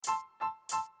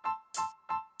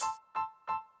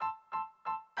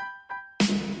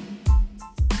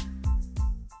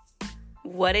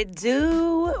What it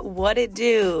do? What it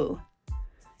do?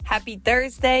 Happy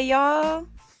Thursday, y'all.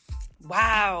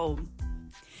 Wow.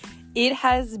 It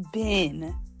has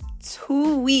been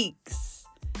 2 weeks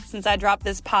since I dropped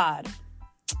this pod.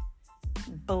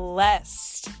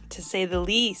 Blessed, to say the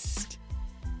least.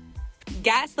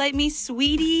 Gaslight Me,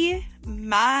 Sweetie,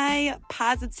 my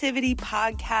positivity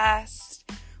podcast,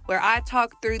 where I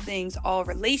talk through things all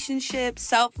relationships,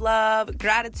 self-love,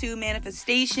 gratitude,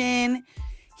 manifestation,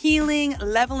 healing,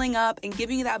 leveling up, and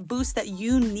giving you that boost that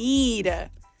you need.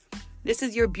 This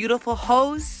is your beautiful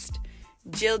host,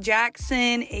 Jill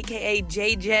Jackson, aka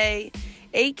JJ,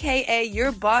 aka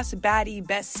your boss baddie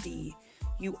bestie.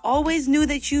 You always knew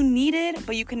that you needed,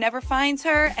 but you could never find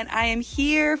her, and I am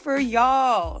here for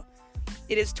y'all.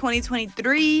 It is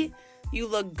 2023. You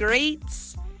look great.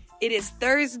 It is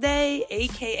Thursday,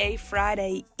 aka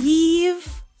Friday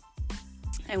Eve,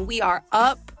 and we are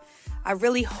up. I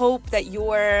really hope that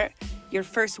your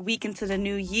first week into the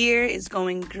new year is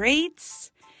going great.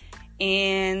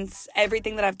 And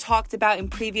everything that I've talked about in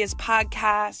previous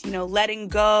podcasts, letting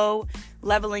go,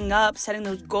 leveling up, setting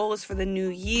those goals for the new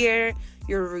year,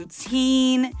 your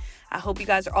routine. I hope you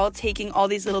guys are all taking all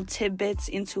these little tidbits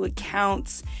into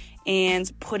account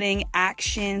and putting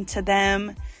action to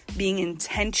them, being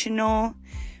intentional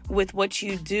with what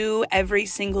you do every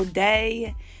single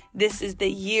day. This is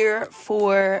the year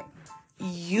for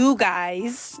you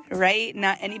guys, right?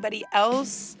 Not anybody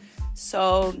else.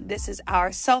 So this is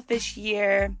our selfish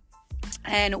year.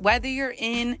 And whether you're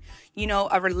in,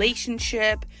 a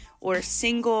relationship or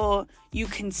single, you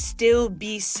can still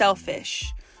be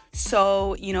selfish.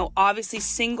 So, obviously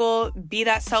single, be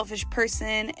that selfish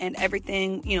person and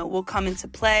everything, will come into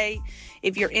play.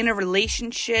 If you're in a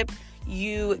relationship,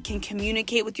 you can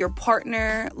communicate with your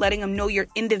partner, letting them know your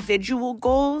individual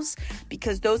goals,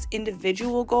 because those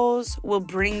individual goals will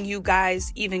bring you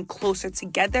guys even closer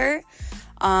together.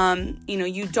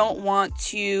 You don't want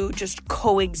to just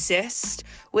coexist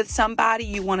with somebody.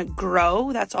 You want to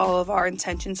grow. That's all of our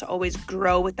intention, to always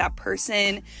grow with that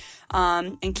person,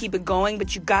 and keep it going.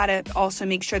 But you gotta also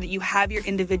make sure that you have your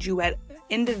individuality,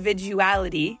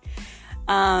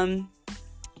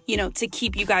 to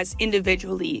keep you guys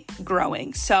individually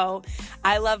growing. So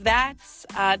I love that.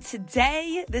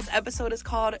 Today, this episode is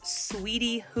called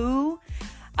Sweetie Who.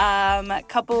 I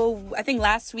think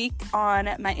last week on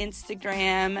my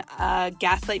Instagram,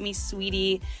 Gaslight Me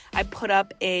Sweetie, I put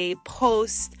up a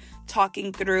post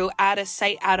talking through out of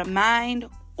sight, out of mind,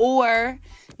 or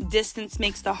distance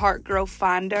makes the heart grow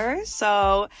fonder.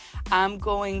 So I'm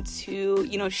going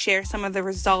to, share some of the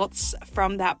results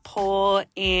from that poll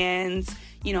and,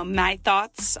 my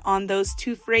thoughts on those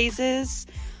two phrases.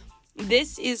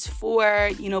 This is for,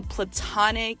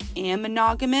 platonic and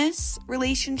monogamous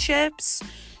relationships.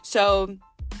 So,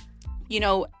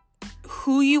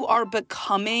 who you are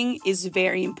becoming is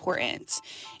very important.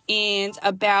 And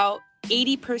about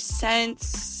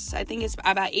 80%, I think it's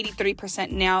about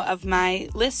 83% now of my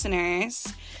listeners,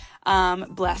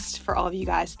 blessed for all of you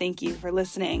guys. Thank you for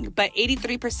listening. But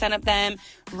 83% of them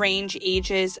range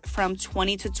ages from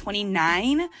 20 to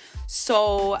 29.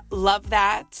 So love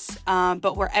that.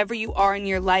 But wherever you are in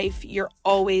your life, you're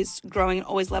always growing and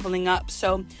always leveling up.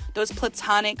 So those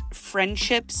platonic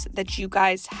friendships that you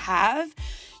guys have,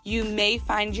 you may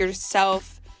find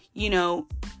yourself,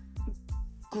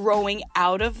 growing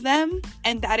out of them.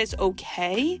 And that is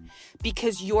okay,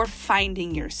 because you're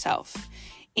finding yourself.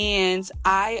 And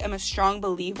I am a strong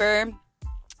believer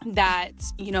that,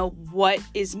 what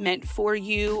is meant for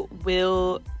you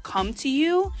will come to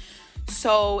you.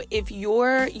 So if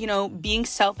you're, being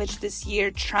selfish this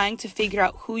year, trying to figure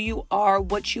out who you are,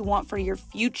 what you want for your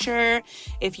future,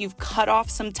 if you've cut off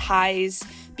some ties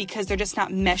because they're just not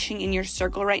meshing in your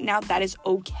circle right now, that is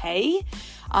okay.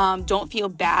 Don't feel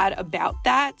bad about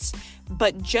that,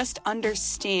 but just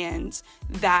understand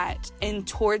that, and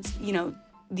towards,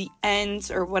 the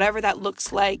end or whatever that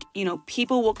looks like,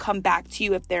 people will come back to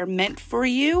you if they're meant for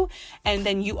you. And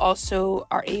then you also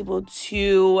are able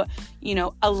to,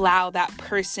 allow that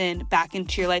person back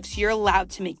into your life. So you're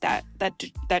allowed to make that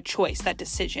choice, that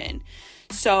decision.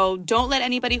 So don't let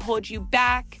anybody hold you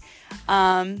back.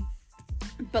 But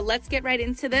let's get right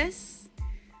into this.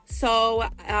 So,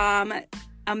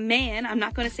 a man, I'm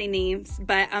not going to say names,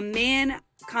 but a man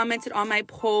commented on my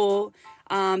poll,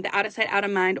 the out of sight, out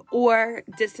of mind, or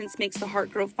distance makes the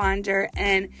heart grow fonder.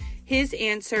 And his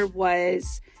answer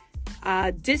was,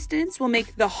 distance will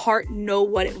make the heart know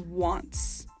what it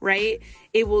wants, right?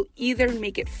 It will either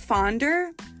make it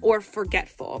fonder or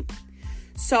forgetful.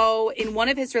 So in one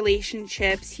of his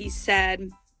relationships, he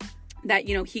said that,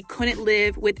 he couldn't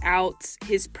live without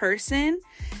his person.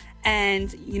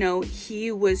 And,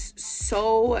 he was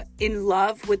so in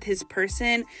love with his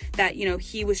person that,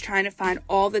 he was trying to find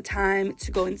all the time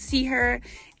to go and see her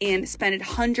and spent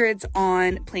hundreds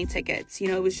on plane tickets.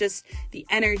 It was just the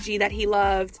energy that he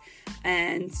loved.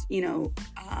 And,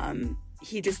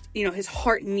 he just, his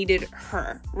heart needed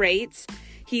her, right?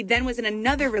 He then was in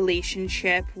another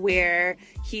relationship where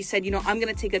he said, I'm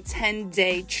going to take a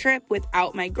 10-day trip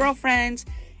without my girlfriend.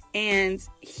 And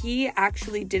he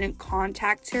actually didn't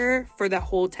contact her for the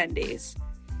whole 10 days.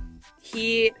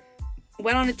 He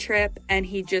went on a trip and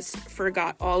he just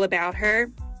forgot all about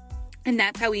her. And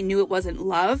that's how he knew it wasn't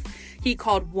love. He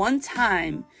called one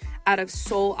time out of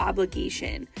sole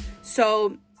obligation.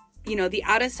 So, the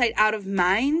out of sight, out of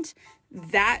mind,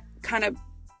 that kind of,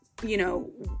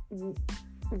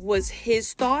 was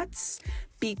his thoughts,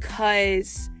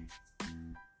 because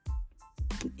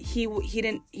he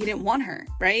didn't want her,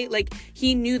 right? Like,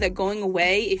 he knew that going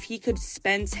away, if he could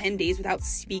spend 10 days without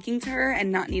speaking to her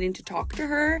and not needing to talk to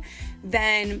her,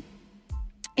 then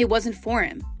it wasn't for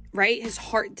him, right? His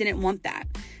heart didn't want that.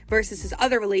 Versus his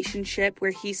other relationship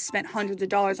where he spent hundreds of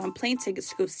dollars on plane tickets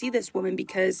to go see this woman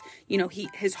because,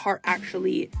 his heart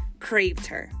actually craved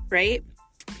her, right?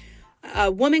 A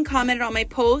woman commented on my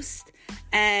post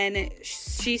and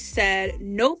she said,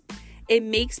 nope, it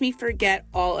makes me forget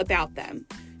all about them.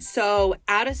 So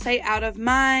out of sight, out of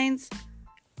mind,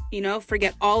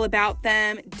 forget all about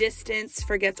them. Distance,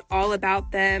 forgets all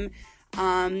about them.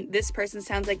 This person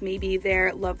sounds like maybe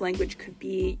their love language could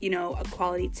be, a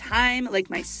quality time, like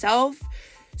myself.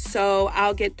 So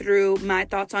I'll get through my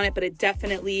thoughts on it, but it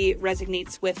definitely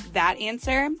resonates with that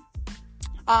answer.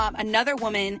 Another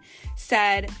woman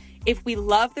said, if we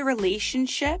love the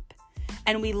relationship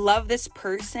and we love this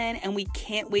person and we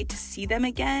can't wait to see them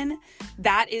again,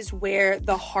 that is where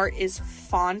the heart is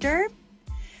fonder.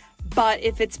 But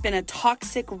if it's been a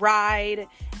toxic ride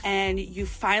and you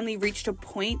finally reached a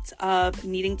point of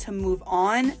needing to move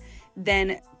on,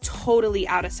 then totally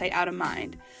out of sight, out of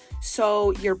mind.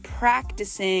 So you're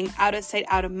practicing out of sight,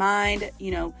 out of mind,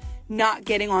 not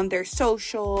getting on their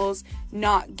socials,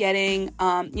 not getting,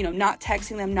 not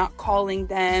texting them, not calling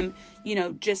them,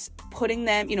 just putting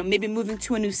them, maybe moving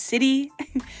to a new city,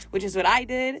 which is what I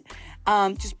did,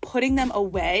 just putting them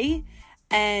away.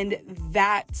 And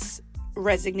that's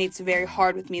resonates very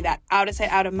hard with me, that out of sight,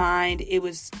 out of mind. It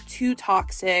was too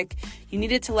toxic. You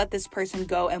needed to let this person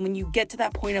go. And when you get to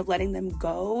that point of letting them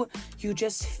go, you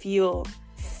just feel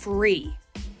free.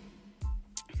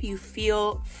 You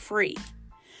feel free.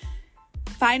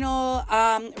 Final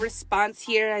response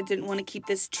here. I didn't want to keep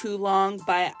this too long,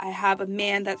 but I have a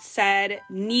man that said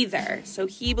neither. So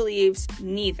he believes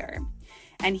neither.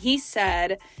 And he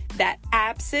said that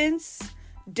absence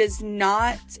does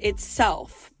not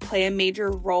itself play a major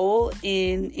role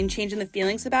in changing the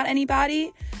feelings about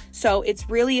anybody. So it's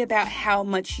really about how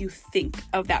much you think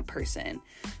of that person.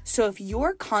 So if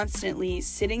you're constantly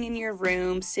sitting in your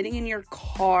room, sitting in your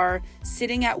car,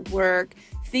 sitting at work,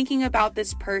 thinking about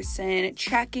this person,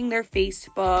 checking their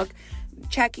Facebook,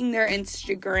 checking their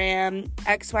Instagram,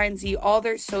 X, Y, and Z, all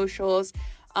their socials,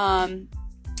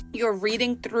 you're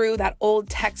reading through that old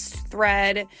text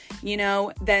thread,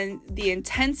 then the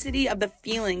intensity of the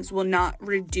feelings will not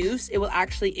reduce. It will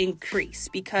actually increase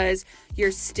because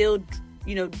you're still,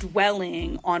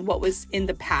 dwelling on what was in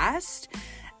the past.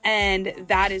 And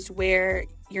that is where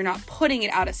you're not putting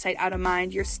it out of sight, out of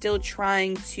mind. You're still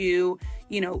trying to,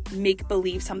 make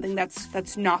believe something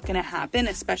that's not going to happen,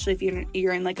 especially if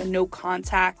you're in like a no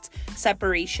contact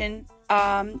separation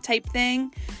type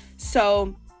thing.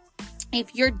 So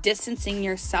if you're distancing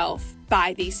yourself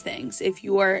by these things, if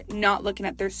you're not looking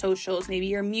at their socials, maybe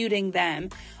you're muting them,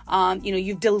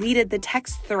 you've deleted the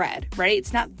text thread, right?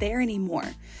 It's not there anymore.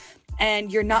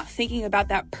 And you're not thinking about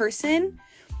that person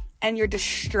and you're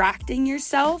distracting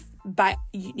yourself by,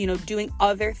 doing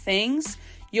other things,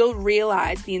 you'll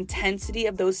realize the intensity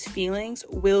of those feelings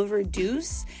will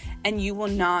reduce and you will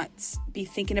not be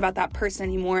thinking about that person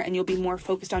anymore, and you'll be more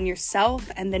focused on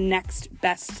yourself and the next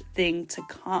best thing to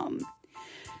come.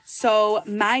 So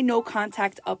my no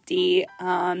contact update,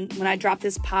 when I dropped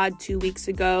this pod 2 weeks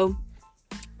ago,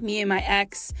 me and my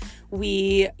ex,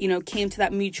 we, came to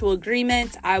that mutual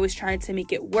agreement. I was trying to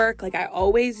make it work like I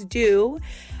always do.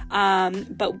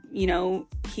 But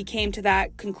he came to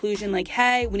that conclusion like,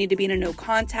 hey, we need to be in a no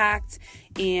contact,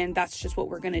 and that's just what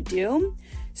we're going to do.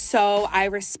 So I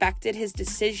respected his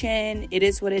decision. It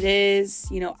is what it is.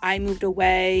 I moved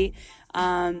away.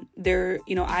 I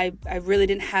really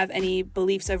didn't have any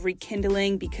beliefs of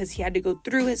rekindling because he had to go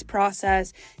through his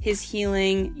process, his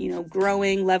healing,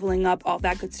 growing, leveling up, all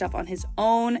that good stuff on his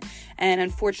own. And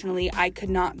unfortunately, I could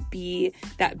not be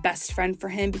that best friend for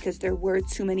him because there were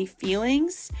too many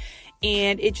feelings.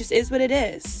 And it just is what it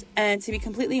is. And to be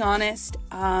completely honest,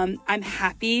 I'm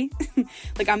happy.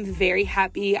 I'm very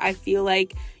happy. I feel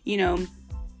like,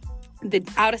 the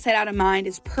out of sight, out of mind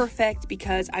is perfect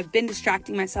because I've been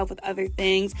distracting myself with other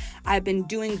things. I've been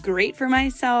doing great for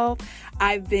myself.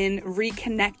 I've been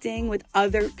reconnecting with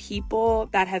other people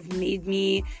that have made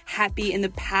me happy in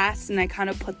the past, and I kind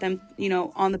of put them,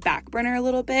 on the back burner a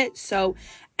little bit. So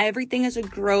everything is a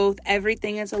growth.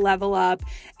 Everything is a level up.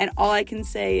 And all I can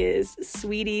say is,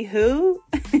 sweetie who?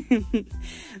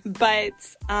 But,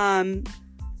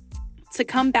 to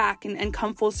come back and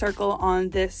come full circle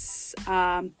on this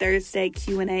Thursday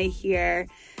Q&A here,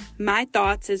 my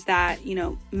thoughts is that,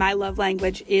 my love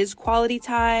language is quality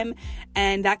time,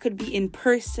 and that could be in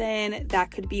person, that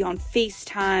could be on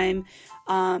FaceTime,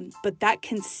 but that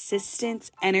consistent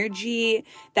energy,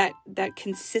 that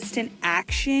consistent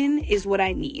action is what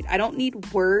I need. I don't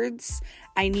need words,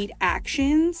 I need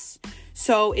actions.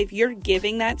 So if you're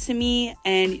giving that to me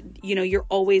and, you're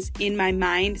always in my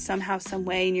mind somehow, some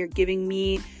way, and you're giving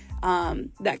me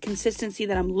that consistency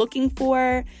that I'm looking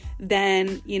for,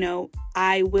 then, we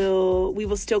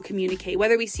will still communicate.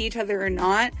 Whether we see each other or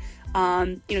not,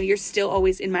 you're still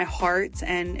always in my heart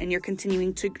and you're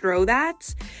continuing to grow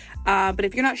that. But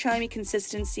if you're not showing me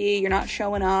consistency, you're not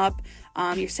showing up,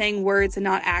 you're saying words and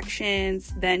not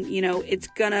actions, then, it's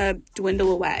gonna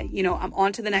dwindle away. I'm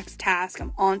on to the next task.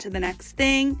 I'm on to the next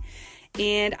thing.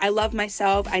 And I love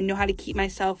myself. I know how to keep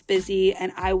myself busy,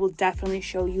 and I will definitely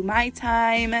show you my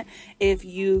time if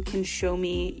you can show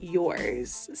me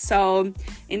yours. So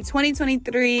in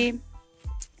 2023,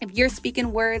 if you're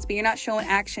speaking words, but you're not showing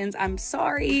actions, I'm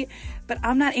sorry, but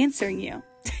I'm not answering you.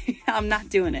 I'm not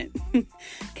doing it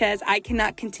because I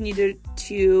cannot continue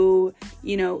to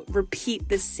repeat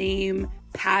the same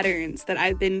patterns that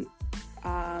I've been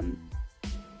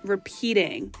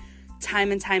repeating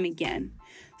time and time again.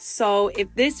 So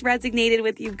if this resonated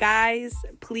with you guys,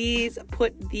 please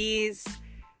put these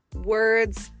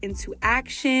words into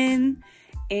action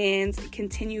and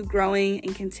continue growing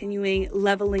and continuing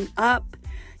leveling up.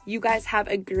 You guys have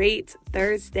a great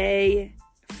Thursday,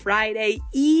 Friday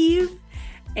Eve.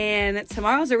 And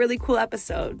tomorrow's a really cool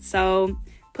episode. So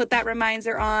put that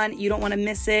reminder on. You don't want to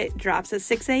miss it. Drops at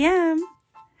 6 a.m.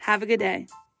 Have a good day.